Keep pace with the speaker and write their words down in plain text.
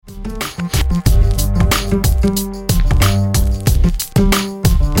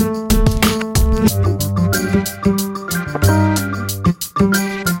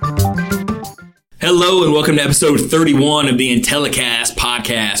episode 31 of the Intellicast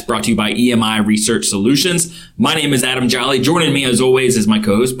podcast, brought to you by EMI Research Solutions. My name is Adam Jolly. Joining me, as always, is my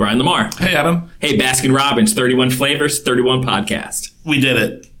co-host, Brian Lamar. Hey, Adam. Hey, Baskin Robbins, 31 flavors, 31 podcast. We did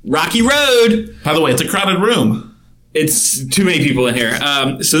it. Rocky Road. By the way, it's a crowded room. It's too many people in here.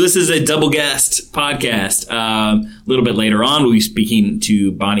 So this is a double guest podcast. A little bit later on, we'll be speaking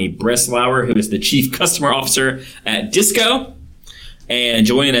to Bonnie Breslauer, who is the Chief Customer Officer at Disco. And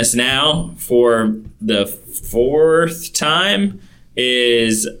joining us now for the fourth time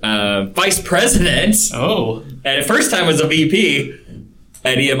is Vice President. Oh. And the first time was a VP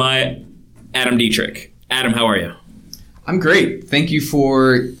at EMI, Adam Dietrich. Adam, how are you? I'm great. Thank you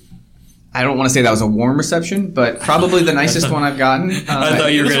for, I don't want to say that was a warm reception, but probably the nicest one I've gotten. I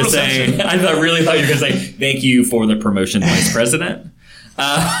thought you were going to say, thank you for the promotion, Vice President.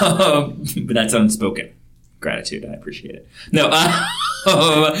 But that's unspoken gratitude. I appreciate it. No,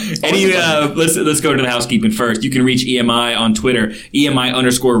 let's go to the housekeeping first. You can reach EMI on Twitter,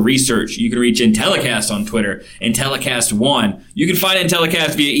 EMI_research. You can reach Intellicast on Twitter, Intellicast1. You can find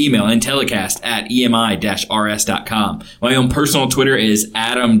Intellicast via email, intellicast@emi-rs.com. My own personal Twitter is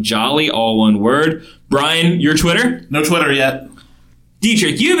Adam Jolly, all one word. Brian, your Twitter? No Twitter yet.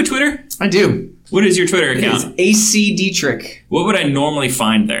 Dietrich, you have a Twitter? I do. What is your Twitter account? It is AC Dietrich. What would I normally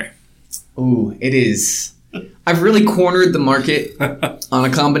find there? Ooh, it is. I've really cornered the market on a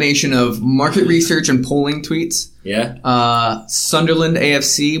combination of market research and polling tweets. Yeah. Sunderland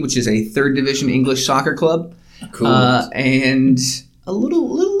AFC, which is a third division English soccer club. Cool. And a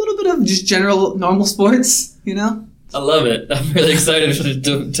little bit of just general normal sports, you know? I love it. I'm really excited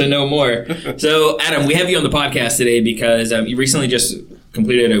to know more. So, Adam, we have you on the podcast today because you recently just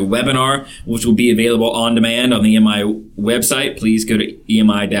completed a webinar, which will be available on demand on the EMI website. Please go to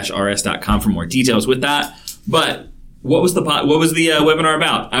emi-rs.com for more details with that. But what was the webinar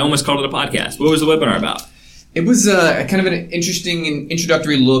about? I almost called it a podcast. What was the webinar about? It was kind of an interesting and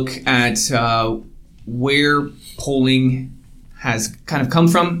introductory look at where polling has kind of come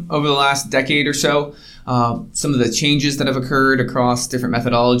from over the last decade or so. Some of the changes that have occurred across different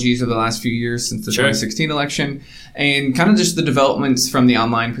methodologies over the last few years since the 2016 election, and kind of just the developments from the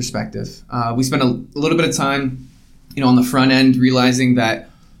online perspective. We spent a little bit of time, on the front end, realizing that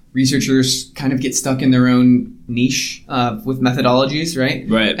researchers kind of get stuck in their own niche with methodologies, right?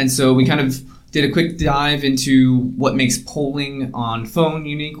 Right. And so we kind of did a quick dive into what makes polling on phone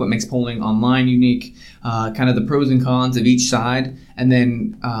unique, what makes polling online unique, kind of the pros and cons of each side, and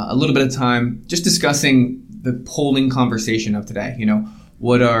then a little bit of time just discussing the polling conversation of today.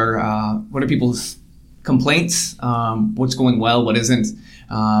 What are people's complaints, what's going well, what isn't,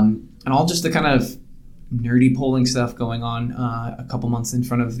 and all just the kind of nerdy polling stuff going on a couple months in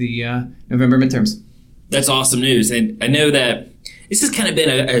front of the November midterms. That's awesome news. And I know that this has kind of been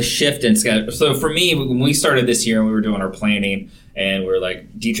a shift in schedule. So for me, when we started this year and we were doing our planning and we were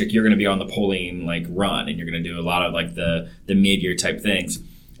like, Dietrich, you're going to be on the polling run and you're going to do a lot of the mid-year type things.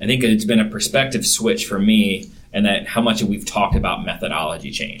 I think it's been a perspective switch for me, and that how much we've talked about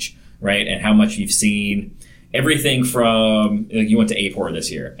methodology change, right? And how much you've seen everything from, you went to APOR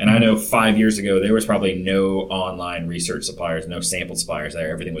this year, and I know 5 years ago there was probably no online research suppliers, no sample suppliers there.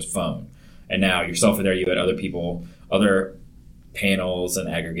 Everything was phone. And now yourself are there, you had other people, other panels and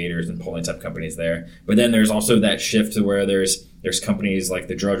aggregators and polling type companies there. But then there's also that shift to where there's companies like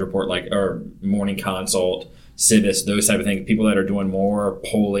the Drudge Report, or Morning Consult, Civis, those type of things, people that are doing more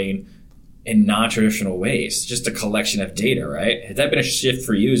polling in non-traditional ways, just a collection of data, right? Has that been a shift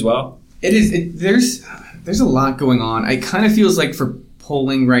for you as well? It is. There's a lot going on. It kind of feels like for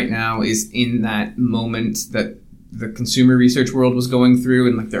polling right now is in that moment that the consumer research world was going through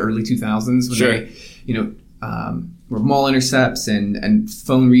in the early 2000s when they, where mall intercepts and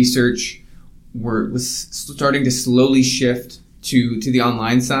phone research was starting to slowly shift to the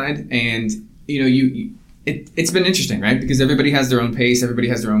online side. And it's been interesting, right? Because everybody has their own pace, everybody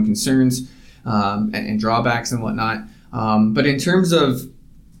has their own concerns and drawbacks and whatnot. But in terms of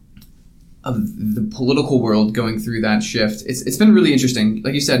the political world going through that shift, it's been really interesting.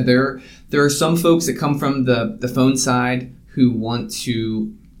 Like you said, there are some folks that come from the phone side who want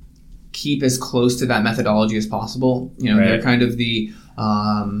to keep as close to that methodology as possible. Right. They're kind of the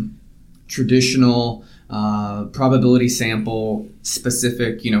traditional probability sample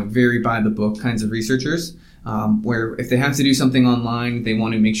specific, very by the book kinds of researchers, where if they have to do something online, they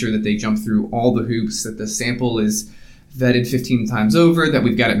want to make sure that they jump through all the hoops, that the sample is vetted 15 times over, that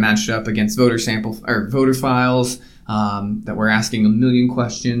we've got it matched up against voter sample or voter files, that we're asking a million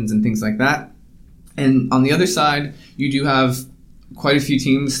questions and things like that. And on the other side, you do have quite a few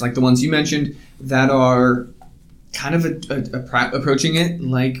teams like the ones you mentioned that are kind of approaching it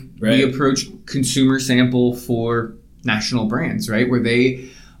like we approach consumer sample for national brands, right? Where they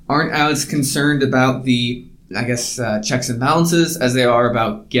aren't as concerned about the, I guess, checks and balances as they are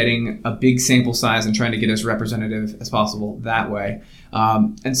about getting a big sample size and trying to get as representative as possible that way.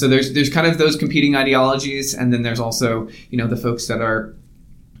 And so there's kind of those competing ideologies, and then there's also, the folks that are,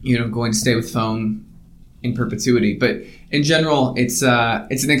 going to stay with phone in perpetuity. But in general, it's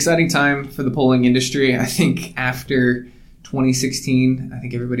an exciting time for the polling industry. I think after 2016, I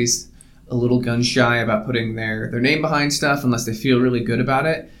think everybody's a little gun shy about putting their name behind stuff unless they feel really good about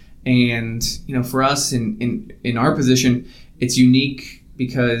it. And for us in our position, it's unique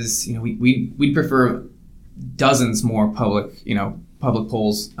because we prefer dozens more public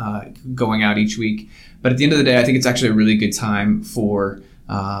polls going out each week. But at the end of the day, I think it's actually a really good time for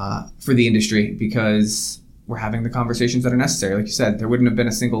the industry because we're having the conversations that are necessary. Like you said, there wouldn't have been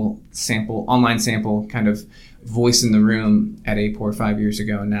a single online sample kind of voice in the room at APOR 5 years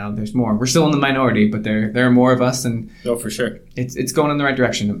ago, and now there's more. We're still in the minority, but there are more of us, and for sure, it's going in the right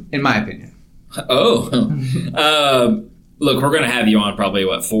direction, in my opinion. Look, we're going to have you on probably,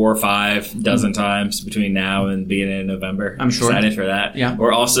 4 or 5 dozen times between now and beginning of November. I'm sure. Excited for that. Yeah.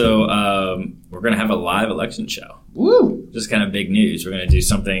 We're also, we're going to have a live election show. Woo! Just kind of big news. We're going to do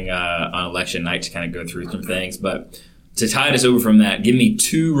something on election night to kind of go through some things. But to tide us over from that, give me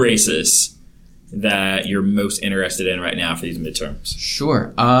 2 races that you're most interested in right now for these midterms.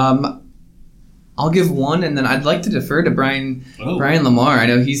 Sure. I'll give one, and then I'd like to defer to Brian Lamar. I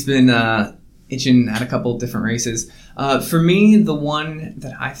know he's been itching at a couple of different races. For me, the one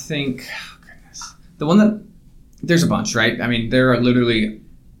that I think, there's a bunch, right? I mean, there are literally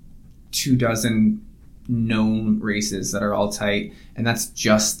 24 known races that are all tight, and that's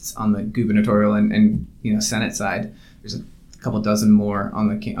just on the gubernatorial and Senate side. There's a couple dozen more on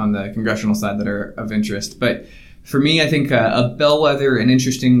the congressional side that are of interest. But for me, I think a bellwether, an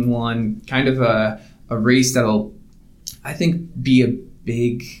interesting one, kind of a race that'll, I think, be a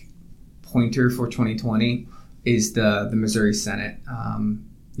big pointer for 2020 is the Missouri Senate.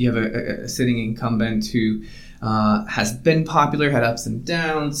 You have a sitting incumbent who has been popular, had ups and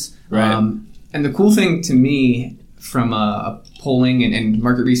downs. Right. And the cool thing to me from a polling and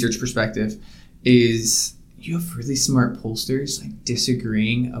market research perspective is you have really smart pollsters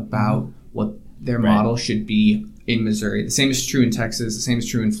disagreeing about what their model should be in Missouri. The same is true in Texas. The same is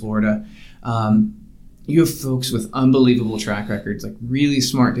true in Florida. You have folks with unbelievable track records, really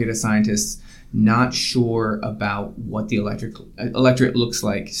smart data scientists, not sure about what the electorate looks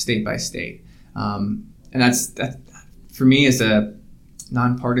like state by state. And that for me as a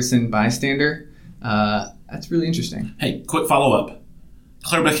nonpartisan bystander, that's really interesting. Hey, quick follow-up.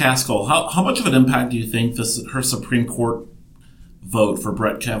 Claire McCaskill, how much of an impact do you think her Supreme Court vote for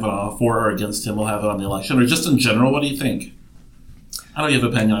Brett Kavanaugh, for or against him, will have on the election? Or just in general, what do you think? I don't have an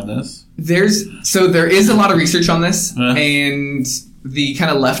opinion on this. There is a lot of research on this, and the kind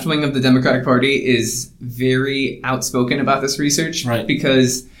of left wing of the Democratic Party is very outspoken about this research, right?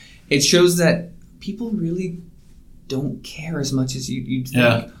 Because it shows that people really don't care as much as you'd think.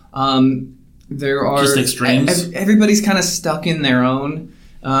 Yeah. There are just extremes. Everybody's kind of stuck in their own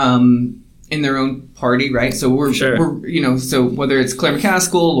party, right? So we're so whether it's Claire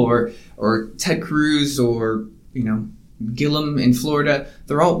McCaskill or Ted Cruz or Gillum in Florida,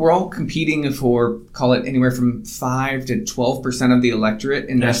 we're all competing for, call it anywhere from 5 to 12% of the electorate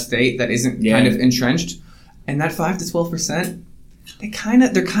in their state that isn't kind of entrenched, and that 5 to 12%,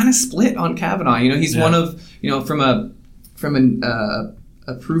 they're kind of split on Kavanaugh. He's one of from an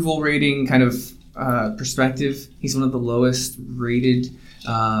approval rating kind of perspective, he's one of the lowest rated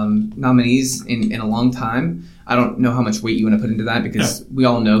nominees in a long time. I don't know how much weight you want to put into that because we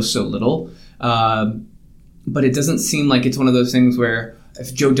all know so little. But it doesn't seem like it's one of those things where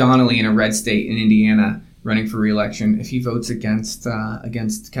if Joe Donnelly in a red state in Indiana running for re-election, if he votes against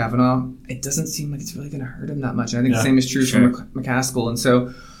Kavanaugh, it doesn't seem like it's really going to hurt him that much. And I think the same is true for McCaskill. And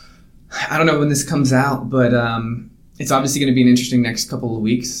so I don't know when this comes out, but it's obviously going to be an interesting next couple of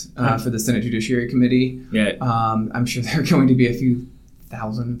weeks for the Senate Judiciary Committee. Yeah. I'm sure there are going to be a few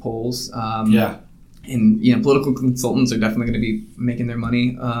thousand polls. And political consultants are definitely going to be making their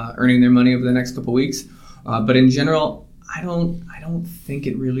money, earning their money over the next couple of weeks. But in general, I don't think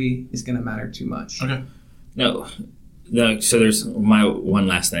it really is going to matter too much. Okay. No. So there's my one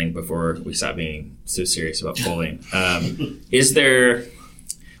last thing before we stop being so serious about polling. Is there?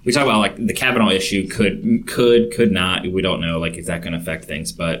 We talk about the Kavanaugh issue could not. We don't know. Is that going to affect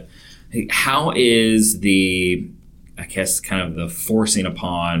things? But how is I guess kind of the forcing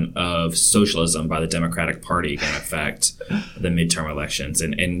upon of socialism by the Democratic Party going to affect the midterm elections?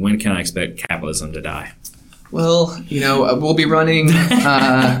 And when can I expect capitalism to die? Well, we'll be running.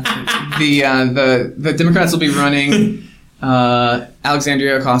 The Democrats will be running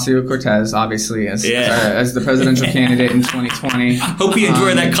Alexandria Ocasio-Cortez, obviously, as the presidential candidate in 2020. Hope you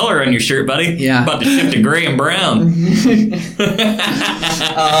enjoy that color on your shirt, buddy. Yeah, about to shift to gray and brown.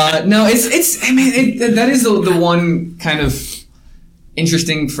 No, that is the one kind of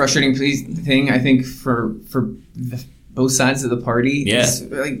interesting, frustrating thing I think for both sides of the party. Yeah.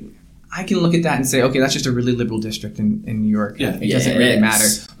 Like, I can look at that and say, okay, that's just a really liberal district in New York. Yeah. It doesn't really matter,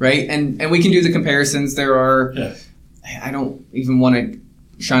 right? And we can do the comparisons. There are, I don't even want to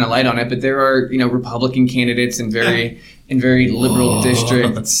shine a light on it, but there are, Republican candidates in very liberal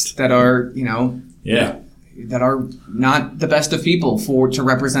districts that are, that are not the best of people to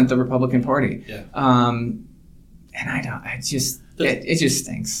represent the Republican Party. Yeah. And it just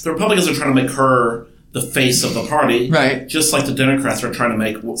stinks. The Republicans are trying to make her the face of the party, right? Just like the Democrats are trying to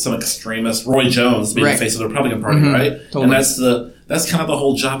make some extremist Roy Jones be the face of the Republican Party, right? Totally. And that's kind of the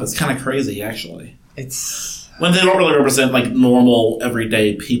whole job. It's kind of crazy, actually. It's when they don't really represent like normal,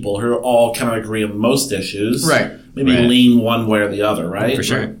 everyday people who all kind of agree on most issues, right? Maybe lean one way or the other, right? For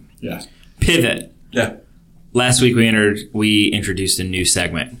sure. Right. Yeah. Pivot. Yeah. Last week we introduced a new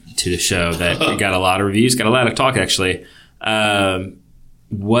segment to the show that got a lot of reviews, got a lot of talk actually.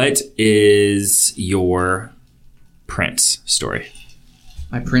 What is your Prince story?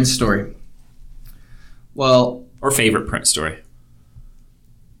 My Prince story. Well, or favorite Prince story.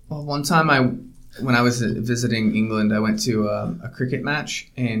 Well, one time when I was visiting England, I went to a cricket match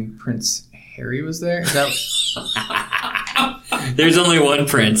and Prince Harry was there. There's only one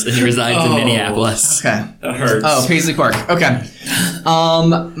Prince, and he resides in Minneapolis. Okay, that hurts. Oh, Paisley Park. Okay.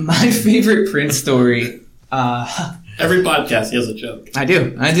 My favorite Prince story. Every podcast he has a joke. I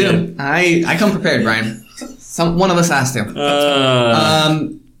do. I come prepared, Brian. One of us has to.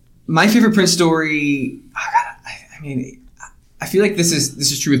 My favorite Prince story. I feel like this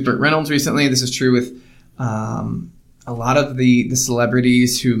is true with Burt Reynolds recently. This is true with a lot of the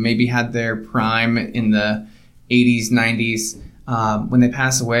celebrities who maybe had their prime in the 80s, 90s. When they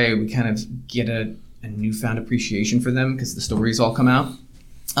pass away, we kind of get a newfound appreciation for them because the stories all come out.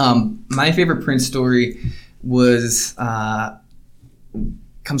 My favorite Prince story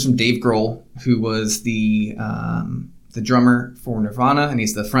comes from Dave Grohl, who was the drummer for Nirvana, and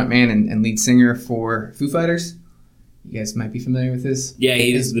he's the frontman and lead singer for Foo Fighters. You guys might be familiar with this. Yeah,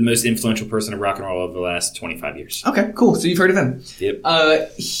 he is the most influential person in rock and roll over the last 25 years. Okay, cool. So you've heard of him.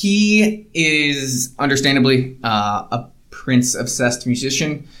 Yep. He is understandably a Prince-obsessed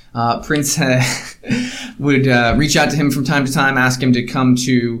musician. Prince would reach out to him from time to time, ask him to come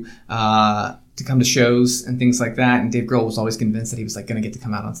to shows and things like that. And Dave Grohl was always convinced that he was going to get to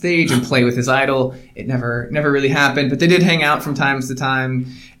come out on stage and play with his idol. It never really happened, but they did hang out from time to time.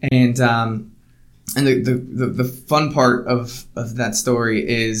 And the fun part of that story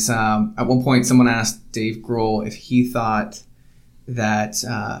is at one point someone asked Dave Grohl if he thought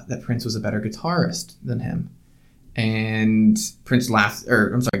that Prince was a better guitarist than him. And Dave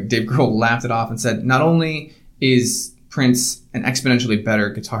Grohl laughed it off and said, not only is Prince an exponentially better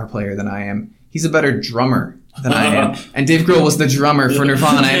guitar player than I am, he's a better drummer than I am. And Dave Grohl was the drummer for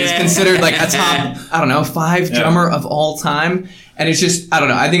Nirvana and is considered like a top, 5 drummer of all time. And it's just, I don't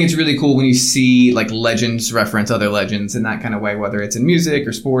know, I think it's really cool when you see like legends reference other legends in that kind of way, whether it's in music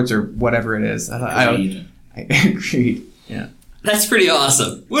or sports or whatever it is. I agreed. Yeah. That's pretty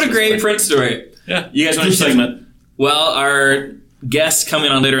awesome. What a great Prince story. Yeah. You guys want to segment? Well, our guest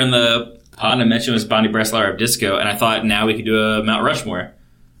coming on later in the pod I mentioned was Bonnie Breslauer of Disco, and I thought now we could do a Mount Rushmore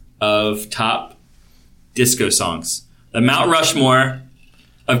of top disco songs. The Mount Rushmore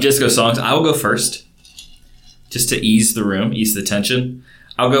of disco songs. I will go first, just to ease the room, ease the tension.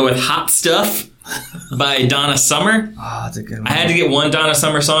 I'll go with Hot Stuff by Donna Summer. Oh, that's a good one. I had to get one Donna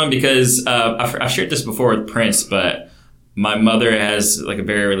Summer song because I've shared this before with Prince, but my mother has like a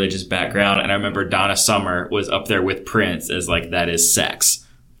very religious background, and I remember Donna Summer was up there with Prince as like, that is sex.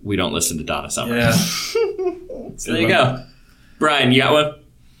 We don't listen to Donna Summer. Yeah. So there you go. Brian, you got one?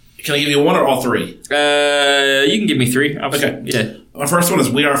 Can I give you one or all three? You can give me 3. Okay. Yeah. My first one is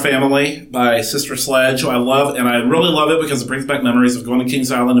We Are Family by Sister Sledge, who I love, and I really love it because it brings back memories of going to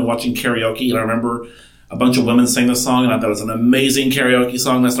Kings Island and watching karaoke, and I remember a bunch of women sing this song, and I thought it was an amazing karaoke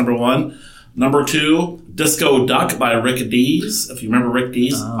song. That's number 1. Number 2, Disco Duck by Rick Dees, if you remember Rick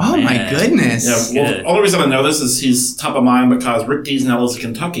Dees. Oh my goodness. Yeah, well, the only reason I know this is he's top of mind because Rick Dees now lives in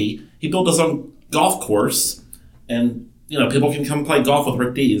Kentucky. He built his own golf course, and people can come play golf with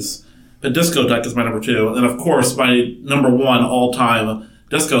Rick Dees. But Disco Duck is my number 2. And then, of course, my number 1 all-time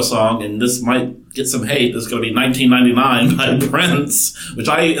disco song, and this might get some hate. This is going to be 1999 by Prince, which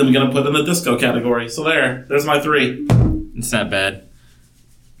I am going to put in the disco category. So there's my 3. It's not bad.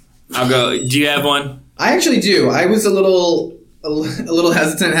 I'll go. Do you have one? I actually do. I was a little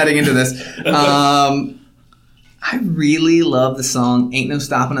hesitant heading into this. I really love the song "Ain't No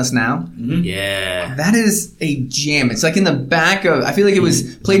Stopping Us Now." Mm-hmm. Yeah, that is a jam. It's like in the back of. I feel like it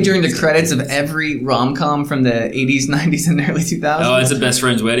was played during the credits of every rom-com from the 80s, 90s, and early 2000s. Oh, it's a best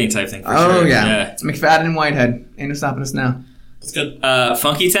friend's wedding type thing for sure. Oh yeah, McFadden and Whitehead. Ain't No Stopping Us Now. That's good.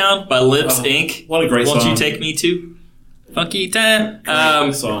 Funky Town by Lips Inc. What a great song! Won't You Take Me To? Funky Town.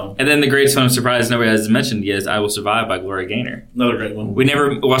 Song. And then the greatest one I'm surprised nobody has mentioned yet is I Will Survive by Gloria Gaynor. Another great one. We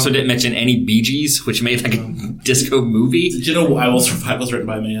also didn't mention any Bee Gees, which made like a disco movie. Did you know I Will Survive was written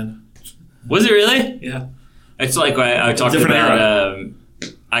by a man? Was it really? Yeah. It's like I talked about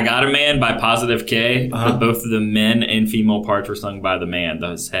I Got a Man by Positive K, but both of the men and female parts were sung by the man,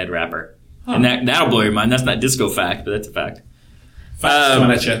 his head rapper. And that'll blow your mind. That's not disco fact, but that's a fact.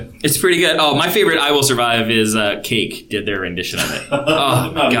 It's pretty good. Oh, my favorite I Will Survive is Cake did their rendition of it.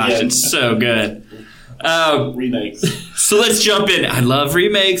 Oh, gosh, it's so good. Remakes. So let's jump in. I love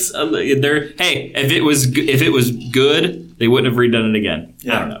remakes. Hey, if it was good, they wouldn't have redone it again.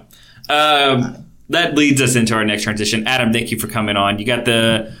 Yeah. I don't know. That leads us into our next transition. Adam, thank you for coming on. You got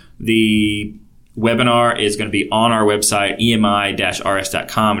the webinar is going to be on our website,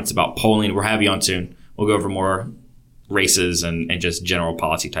 emi-rs.com. It's about polling. We'll have you on soon. We'll go over more races and just general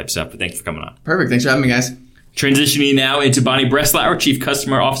policy type stuff. But thanks for coming on. Perfect. Thanks for having me, guys. Transitioning now into Bonnie Breslauer, Chief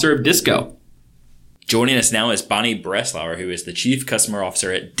Customer Officer of Disco. Joining us now is Bonnie Breslauer, who is the Chief Customer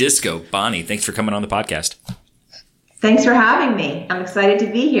Officer at Disco. Bonnie, thanks for coming on the podcast. Thanks for having me. I'm excited to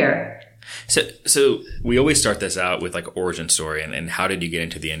be here. So we always start this out with like origin story and how did you get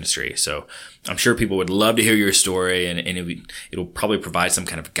into the industry? So I'm sure people would love to hear your story and it'll probably provide some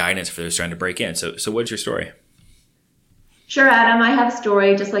kind of guidance for those trying to break in. So what's your story? Sure, Adam. I have a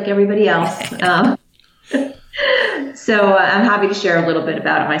story just like everybody else. So I'm happy to share a little bit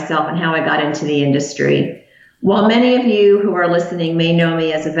about myself and how I got into the industry. While many of you who are listening may know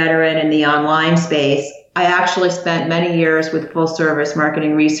me as a veteran in the online space, I actually spent many years with full-service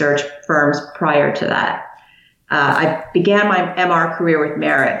marketing research firms prior to that. I began my MR career with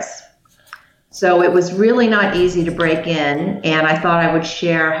Merritt's. So it was really not easy to break in, and I thought I would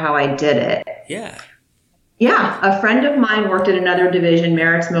share how I did it. Yeah, a friend of mine worked at another division,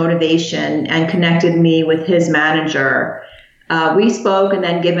 Merritt's Motivation, and connected me with his manager. We spoke, and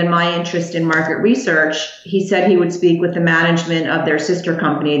then given my interest in market research, he said he would speak with the management of their sister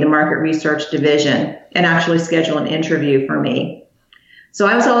company, the Market Research Division, and actually schedule an interview for me. So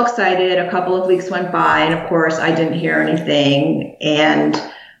I was all excited. A couple of weeks went by, and of course, I didn't hear anything, and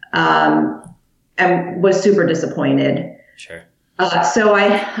was super disappointed. Sure. So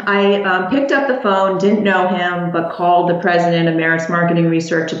I picked up the phone, didn't know him, but called the president of Merritt's Marketing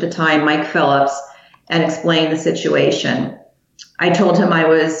Research at the time, Mike Phillips, and explained the situation. I told him I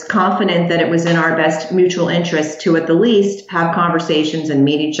was confident that it was in our best mutual interest to, at the least, have conversations and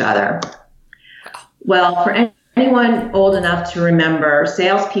meet each other. Well, for anyone old enough to remember,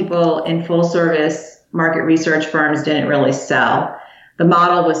 salespeople in full-service market research firms didn't really sell. The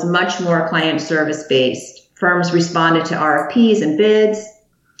model was much more client service-based. Firms responded to RFPs and bids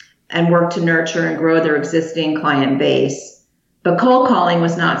and worked to nurture and grow their existing client base. But cold calling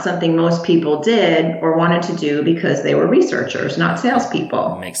was not something most people did or wanted to do because they were researchers, not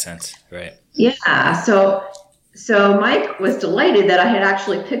salespeople. Makes sense, right? Yeah. So Mike was delighted that I had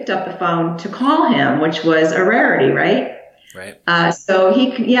actually picked up the phone to call him, which was a rarity, right? Right. So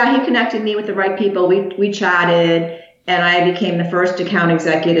he connected me with the right people. We chatted. And I became the first account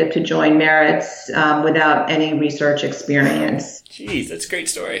executive to join Merritt's without any research experience. Jeez, that's a great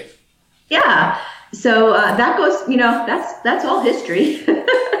story. Yeah. So that goes, that's all history.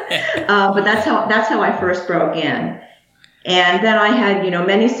 But that's how I first broke in. And then I had,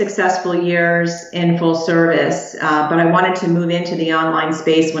 many successful years in full service, but I wanted to move into the online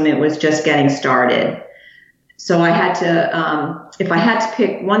space when it was just getting started. So I had to, if I had to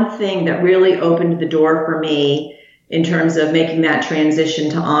pick one thing that really opened the door for me in terms of making that transition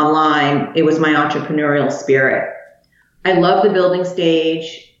to online, it was my entrepreneurial spirit. I love the building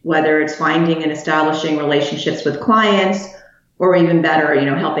stage, whether it's finding and establishing relationships with clients, or even better,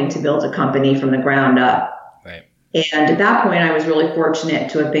 helping to build a company from the ground up. Right. And at that point, I was really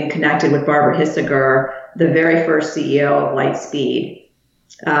fortunate to have been connected with Barbara Hissiger, the very first CEO of Lightspeed.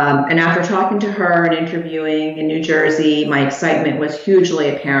 And after talking to her and interviewing in New Jersey, my excitement was hugely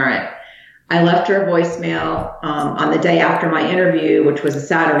apparent. I left her a voicemail on the day after my interview, which was a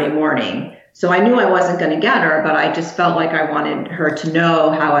Saturday morning. So I knew I wasn't going to get her, but I just felt like I wanted her to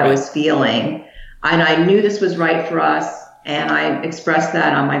know how I was feeling. And I knew this was right for us, and I expressed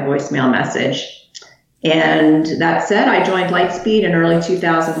that on my voicemail message. And that said, I joined Lightspeed in early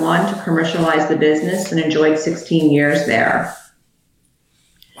 2001 to commercialize the business and enjoyed 16 years there.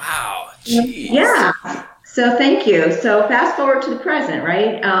 Wow. Jeez. Yeah. So thank you. So fast forward to the present,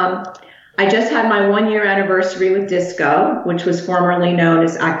 right? I just had my 1-year anniversary with Disco, which was formerly known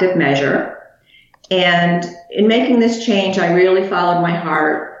as Active Measure. And in making this change, I really followed my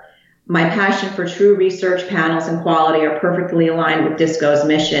heart. My passion for true research panels and quality are perfectly aligned with Disco's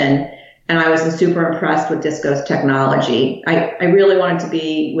mission. And I was super impressed with Disco's technology. I really wanted to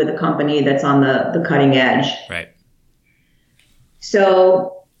be with a company that's on the cutting edge. Right.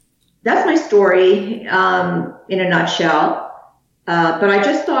 So that's my story in a nutshell. But I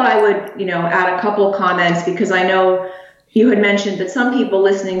just thought I would, add a couple of comments, because I know you had mentioned that some people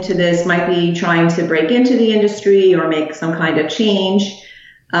listening to this might be trying to break into the industry or make some kind of change.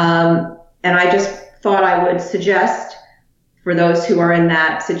 And I just thought I would suggest for those who are in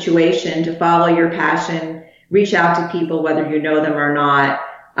that situation to follow your passion, reach out to people, whether you know them or not.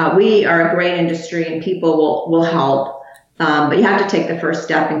 We are a great industry and people will help. But you have to take the first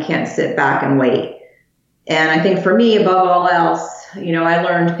step and can't sit back and wait. And I think for me, above all else, I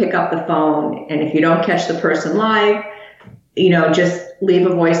learned to pick up the phone. And if you don't catch the person live, just leave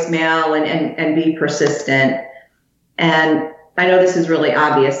a voicemail and be persistent. And I know this is really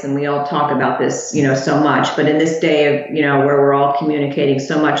obvious and we all talk about this, so much, but in this day of, where we're all communicating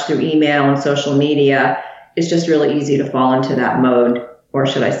so much through email and social media, it's just really easy to fall into that mode, or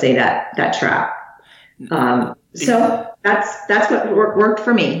should I say that trap. So that's what worked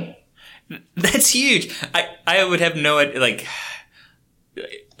for me. That's huge. I would have no idea,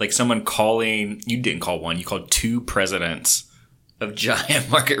 like someone calling, you didn't call one, you called 2 presidents of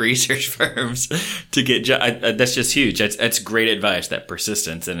giant market research firms to get, that's just huge. That's great advice, that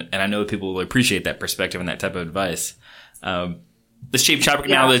persistence. And I know people will appreciate that perspective and that type of advice. Let's change topic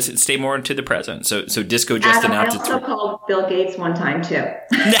now. Let's stay more into the present. So Disco just announced I also called Bill Gates one time too.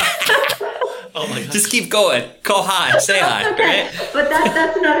 Oh my God. Just keep going. Call hi. Say hi. Okay. Right? But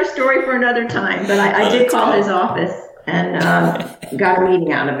that's another story for another time. But I did call his office and got a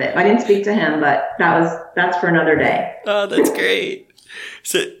meeting out of it. I didn't speak to him, but that's for another day. Oh, that's great.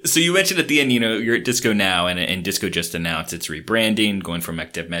 So you mentioned at the end, you're at Disco now, and Disco just announced its rebranding, going from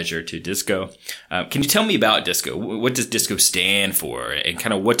Active Measure to Disco. Can you tell me about Disco? What does Disco stand for, and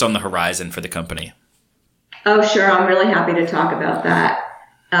kind of what's on the horizon for the company? Oh, sure. I'm really happy to talk about that.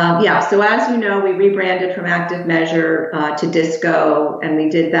 So as you know, we rebranded from Active Measure to Disco, and we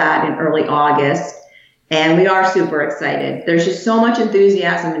did that in early August. And we are super excited. There's just so much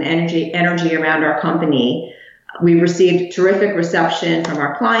enthusiasm and energy around our company. We've received terrific reception from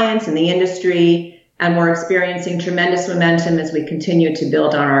our clients in the industry, and we're experiencing tremendous momentum as we continue to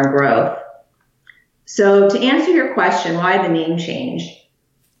build on our growth. So to answer your question, why the name change?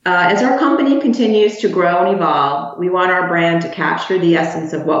 As our company continues to grow and evolve, we want our brand to capture the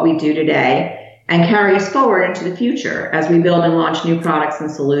essence of what we do today and carry us forward into the future as we build and launch new products and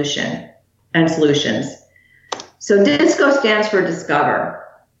solutions. So Disco stands for Discover.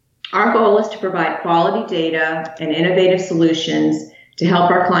 Our goal is to provide quality data and innovative solutions to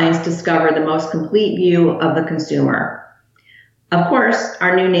help our clients discover the most complete view of the consumer. Of course,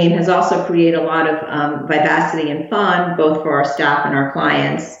 our new name has also created a lot of vivacity and fun, both for our staff and our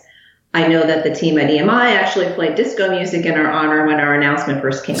clients. I know that the team at EMI actually played disco music in our honor when our announcement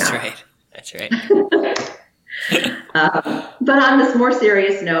first came out. That's right. But on this more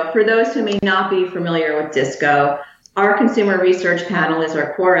serious note, for those who may not be familiar with Disco, our consumer research panel is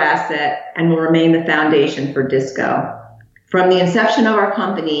our core asset and will remain the foundation for Disco. From the inception of our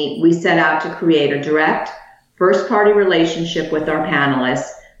company, we set out to create a direct, first-party relationship with our panelists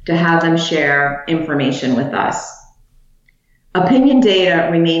to have them share information with us. Opinion data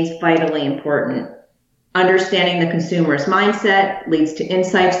remains vitally important. Understanding the consumer's mindset leads to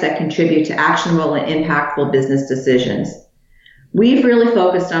insights that contribute to actionable and impactful business decisions. We've really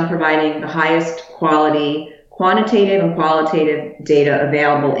focused on providing the highest quality, quantitative and qualitative data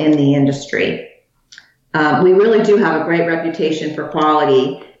available in the industry. We really do have a great reputation for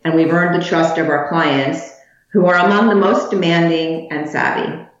quality, and we've earned the trust of our clients, who are among the most demanding and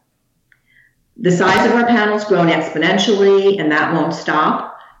savvy. The size of our panel has grown exponentially, and that won't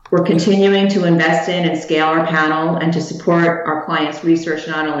stop. We're continuing to invest in and scale our panel and to support our clients' research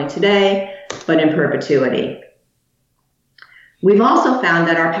not only today, but in perpetuity. We've also found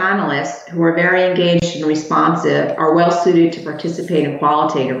that our panelists, who are very engaged and responsive, are well suited to participate in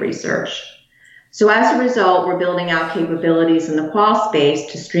qualitative research. So as a result, we're building out capabilities in the qual space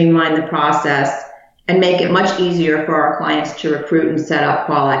to streamline the process and make it much easier for our clients to recruit and set up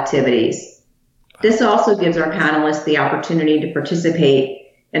qual activities. This also gives our panelists the opportunity to participate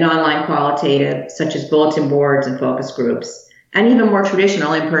in online qualitative, such as bulletin boards and focus groups, and even more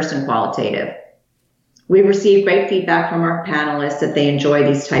traditional in-person qualitative. We've received great feedback from our panelists that they enjoy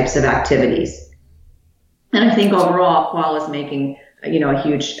these types of activities. And I think overall, qual is making a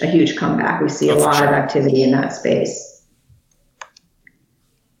huge comeback. We see a lot of activity in that space.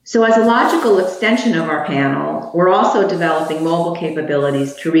 So as a logical extension of our panel, we're also developing mobile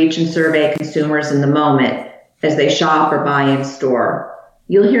capabilities to reach and survey consumers in the moment as they shop or buy in store.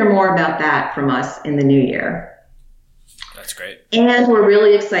 You'll hear more about that from us in the new year. That's great. And we're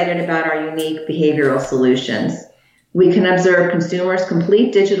really excited about our unique behavioral solutions. We can observe consumers'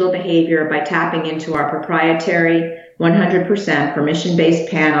 complete digital behavior by tapping into our proprietary 100% permission-based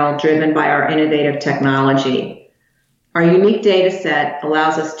panel driven by our innovative technology. Our unique data set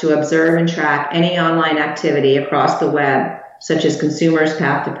allows us to observe and track any online activity across the web, such as consumers'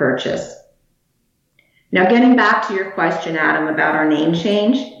 path to purchase. Now, getting back to your question, Adam, about our name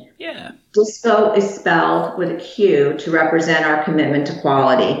change. Yeah. DISCO is spelled with a Q to represent our commitment to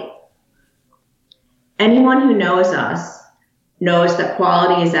quality. Anyone who knows us knows that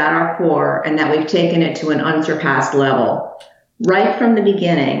quality is at our core and that we've taken it to an unsurpassed level. Right from the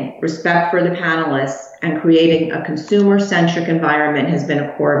beginning, respect for the panelists and creating a consumer-centric environment has been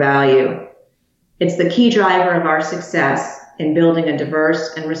a core value. It's the key driver of our success in building a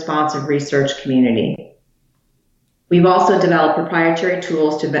diverse and responsive research community. We've also developed proprietary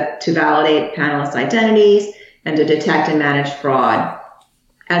tools to validate panelists' identities and to detect and manage fraud.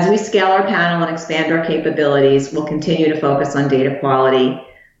 As we scale our panel and expand our capabilities, we'll continue to focus on data quality.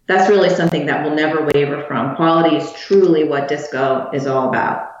 That's really something that we'll never waver from. Quality is truly what DISCO is all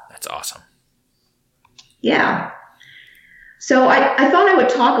about. That's awesome. Yeah. So I thought I would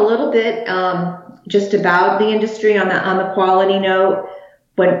talk a little bit just about the industry on the quality note.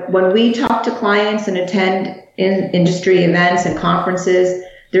 When we talk to clients and attend in industry events and conferences,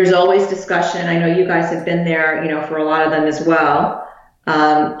 there's always discussion. I know you guys have been there, for a lot of them as well.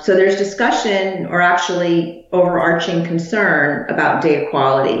 So there's discussion or actually overarching concern about data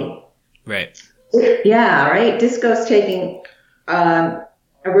quality. Right. Yeah, right. DISCO's taking a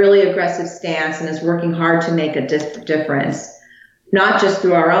really aggressive stance and is working hard to make a difference, not just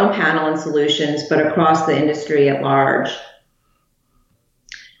through our own panel and solutions, but across the industry at large.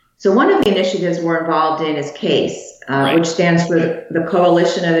 So one of the initiatives we're involved in is CASE, which stands for the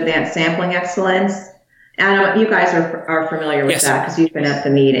Coalition of Advanced Sampling Excellence. And you guys are familiar with that because you've been at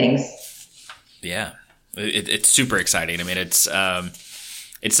the meetings. Yeah, it's super exciting. I mean, it's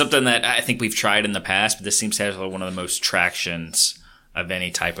something that I think we've tried in the past, but this seems to have one of the most tractions of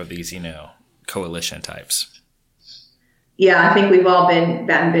any type of these, coalition types. Yeah, I think we've all been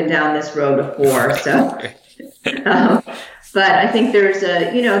down this road before. So, but I think there's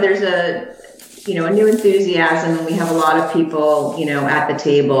a new enthusiasm, and we have a lot of people, at the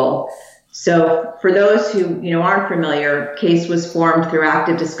table. So for those who, aren't familiar, CASE was formed through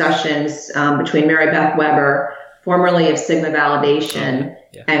active discussions between Mary Beth Weber, formerly of Sigma Validation,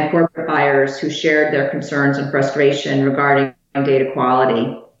 and corporate buyers who shared their concerns and frustration regarding data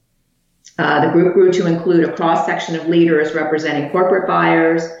quality. The group grew to include a cross-section of leaders representing corporate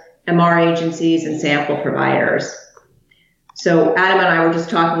buyers, MR agencies, and sample providers. So Adam and I were just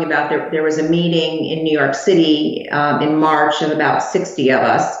talking about there was a meeting in New York City in March of about 60 of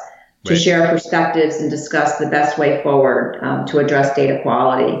us to share perspectives and discuss the best way forward to address data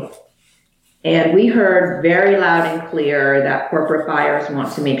quality. And we heard very loud and clear that corporate buyers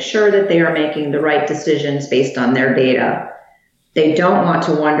want to make sure that they are making the right decisions based on their data. They don't want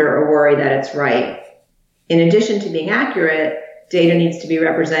to wonder or worry that it's right. In addition to being accurate, data needs to be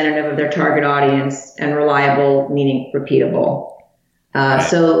representative of their target audience and reliable, meaning repeatable.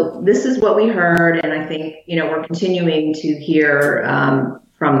 So this is what we heard, and I think, we're continuing to hear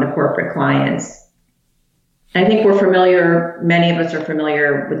from the corporate clients. I think many of us are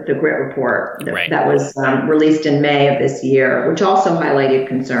familiar with the GRIT report that was released in May of this year, which also highlighted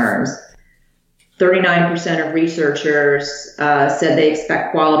concerns. 39% of researchers said they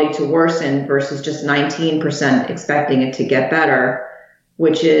expect quality to worsen versus just 19% expecting it to get better,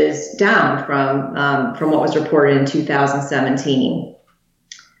 which is down from what was reported in 2017.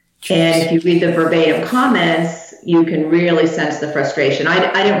 And if you read the verbatim comments, you can really sense the frustration.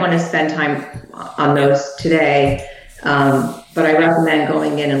 I didn't want to spend time on those today, but I recommend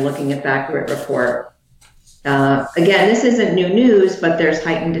going in and looking at that GRIT report. Again, this isn't new news, but there's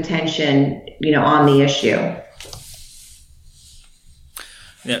heightened attention, on the issue.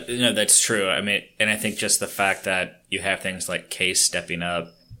 No, that's true. I mean, and I think just the fact that you have things like Case stepping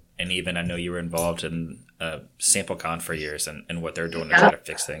up, and even I know you were involved in SampleCon for years and what they're doing to try to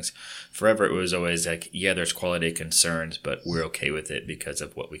fix things. Forever, it was always like, yeah, there's quality concerns, but we're okay with it because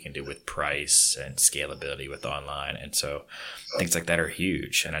of what we can do with price and scalability with online. And so things like that are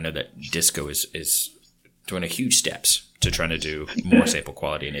huge. And I know that Disco is doing a huge steps to trying to do more sample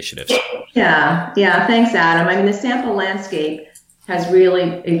quality initiatives. Yeah. Thanks, Adam. I mean, the sample landscape has really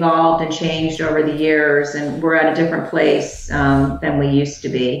evolved and changed over the years, and we're at a different place than we used to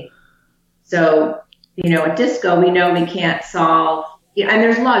be. So, at Disco, we know we can't solve, and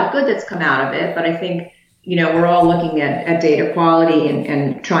there's a lot of good that's come out of it, but I think, we're all looking at data quality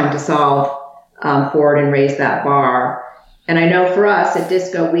and trying to solve for it and raise that bar. And I know for us at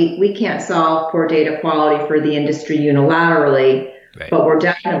Disco, we can't solve poor data quality for the industry unilaterally, right, but we're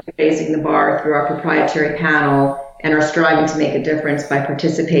definitely raising the bar through our proprietary panel and are striving to make a difference by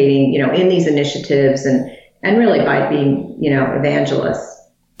participating, in these initiatives and really by being, evangelists.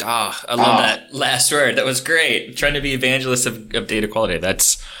 I love that last word. That was great. Trying to be evangelists of data quality.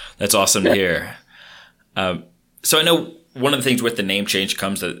 That's awesome to hear. So I know one of the things with the name change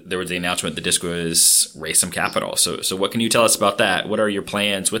comes that there was the announcement that Disco is raised some capital. So what can you tell us about that? What are your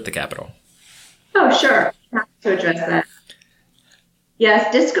plans with the capital? Oh, sure. Happy to address that.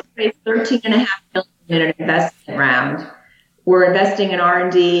 Yes, Disco raised $13.5 million in an investment round. We're investing in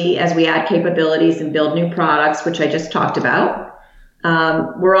R&D as we add capabilities and build new products, which I just talked about.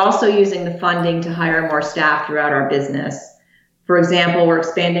 We're also using the funding to hire more staff throughout our business. For example, we're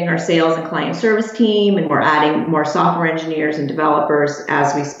expanding our sales and client service team, and we're adding more software engineers and developers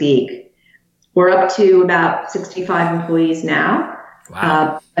as we speak. We're up to about 65 employees now.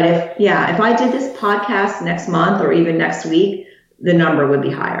 Wow. But if I did this podcast next month or even next week, the number would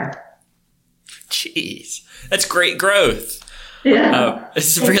be higher. Jeez, that's great growth. Yeah.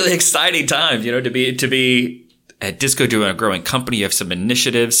 It's a really exciting time, to be at Disco doing a growing company. You have some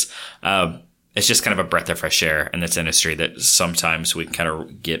initiatives. It's just kind of a breath of fresh air in this industry that sometimes we kind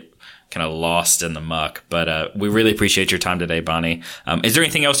of get kind of lost in the muck. But we really appreciate your time today, Bonnie. Is there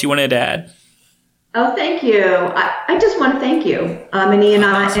anything else you wanted to add? Oh, thank you. I just want to thank you, and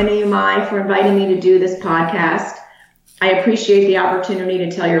EMI for inviting me to do this podcast. I appreciate the opportunity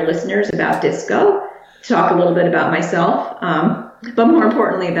to tell your listeners about Disco, talk a little bit about myself, but more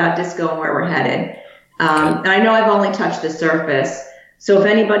importantly about Disco and where we're headed. And I know I've only touched the surface. So if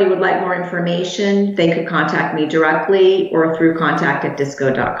anybody would like more information, they could contact me directly or through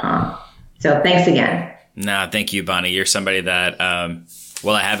contact@disco.com. So thanks again. No, thank you, Bonnie. You're somebody that, I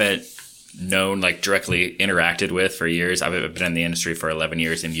haven't known, directly interacted with for years. I've been in the industry for 11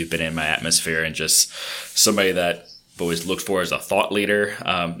 years, and you've been in my atmosphere, and just somebody that I've always looked for as a thought leader.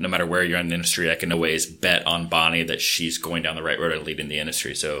 No matter where you're in the industry, I can always bet on Bonnie that she's going down the right road and leading the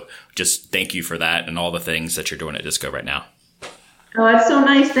industry. So just thank you for that and all the things that you're doing at Disco right now. Oh, that's so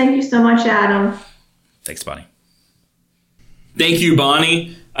nice. Thank you so much, Adam. Thanks, Bonnie. Thank you,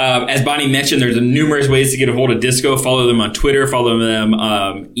 Bonnie. As Bonnie mentioned, there's numerous ways to get a hold of Disco. Follow them on Twitter, follow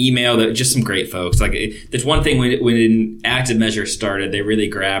them email. They're just some great folks. There's one thing when Active Measure started, they really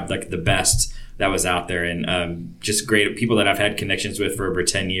grabbed the best that was out there, and just great people that I've had connections with for over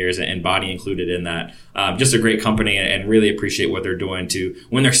 10 years, and Bonnie included in that. Just a great company, and really appreciate what they're doing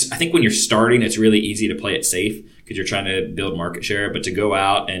I think when you're starting, it's really easy to play it safe because you're trying to build market share, but to go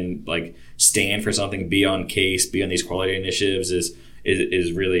out and stand for something, be on Case, be on these quality initiatives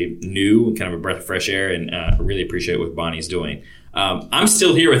is really new and kind of a breath of fresh air, and I really appreciate what Bonnie's doing. I'm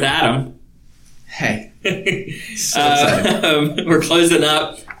still here with Adam. Hey. So excited. We're closing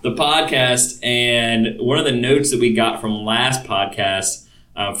up the podcast, and one of the notes that we got from last podcast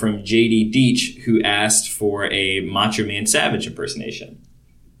from JD Deach, who asked for a Macho Man Savage impersonation.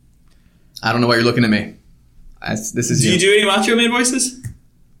 I don't know why you're looking at me. This is Do you do any Macho Man voices?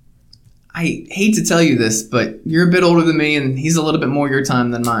 I hate to tell you this, but you're a bit older than me, and he's a little bit more your time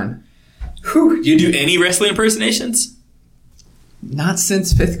than mine. Whew. Do you do any wrestling impersonations? Not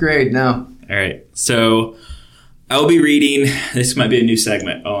since 5th grade, no. All right. So I'll be reading, this might be a new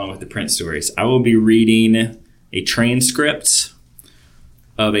segment along with the print stories. I will be reading a transcript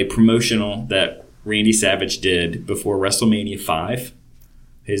of a promotional that Randy Savage did before WrestleMania 5,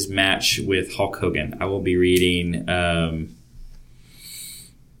 his match with Hulk Hogan. I will be reading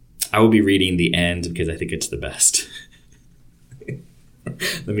the end because I think it's the best.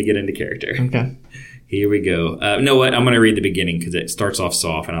 Let me get into character. Okay. Here we go. You know what? I'm going to read the beginning because it starts off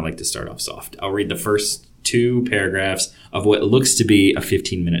soft, and I like to start off soft. I'll read the first 2 paragraphs of what looks to be a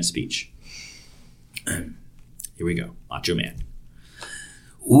 15-minute speech. Here we go. Macho Man.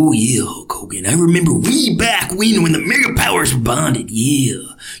 Oh, yeah, Hulk Hogan. I remember way back when the Mega Powers were bonded.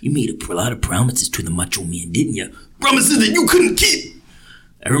 Yeah, you made a lot of promises to the Macho Man, didn't you? Promises that you couldn't keep.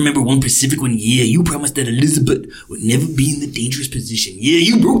 I remember one specific one. Yeah, you promised that Elizabeth would never be in the dangerous position. Yeah,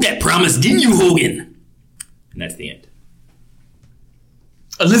 you broke that promise, didn't you, Hogan? And that's the end.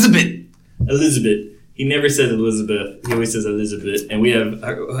 Elizabeth. He never says Elizabeth. He always says Elizabeth. And we have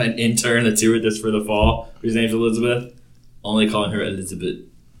an intern that's here with us for the fall, whose name's Elizabeth. Only calling her Elizabeth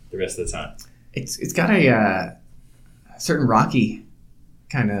the rest of the time. It's got a certain Rocky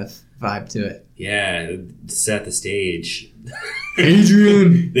kind of vibe to it. Yeah, set the stage.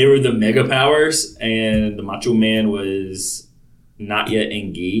 Adrian! They were the Mega Powers, and the Macho Man was not yet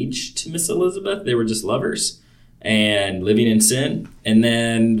engaged to Miss Elizabeth. They were just lovers and living in sin. And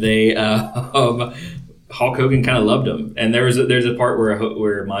then they, Hulk Hogan kind of loved him. And there's a part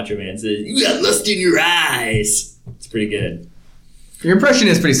where Macho Man says, "You got lust in your eyes." It's pretty good. Your impression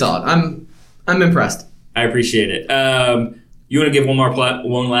is pretty solid. I'm impressed. I appreciate it. You want to give one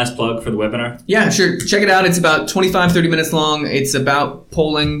last plug for the webinar? Yeah, sure. Check it out. It's about 25-30 minutes long. It's about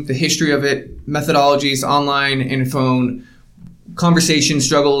polling, the history of it, methodologies, online and phone, conversation,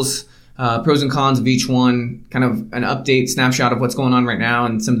 struggles, pros and cons of each one, kind of an update, snapshot of what's going on right now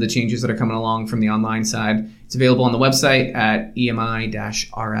and some of the changes that are coming along from the online side. It's available on the website at emi-rs.com.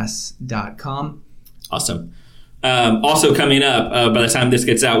 Awesome. Also coming up, by the time this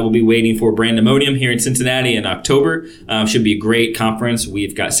gets out, we'll be waiting for Brandemonium here in Cincinnati in October. Should be a great conference.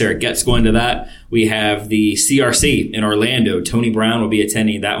 We've got Sarah Getz going to that. We have the CRC in Orlando. Tony Brown will be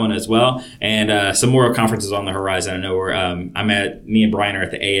attending that one as well. And some more conferences on the horizon. I know me and Brian are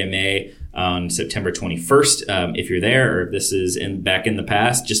at the AMA on September 21st. If you're there, or if this is back in the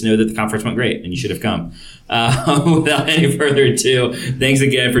past, just know that the conference went great and you should have come. Without any further ado, thanks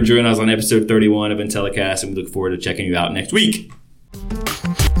again for joining us on episode 31 of Intellicast, and we look forward to checking you out next week.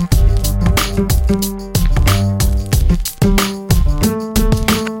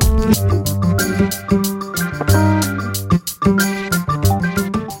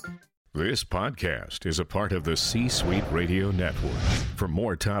 This podcast is a part of the C-Suite Radio Network. For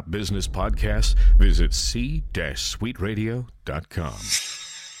more top business podcasts, visit c-suiteradio.com.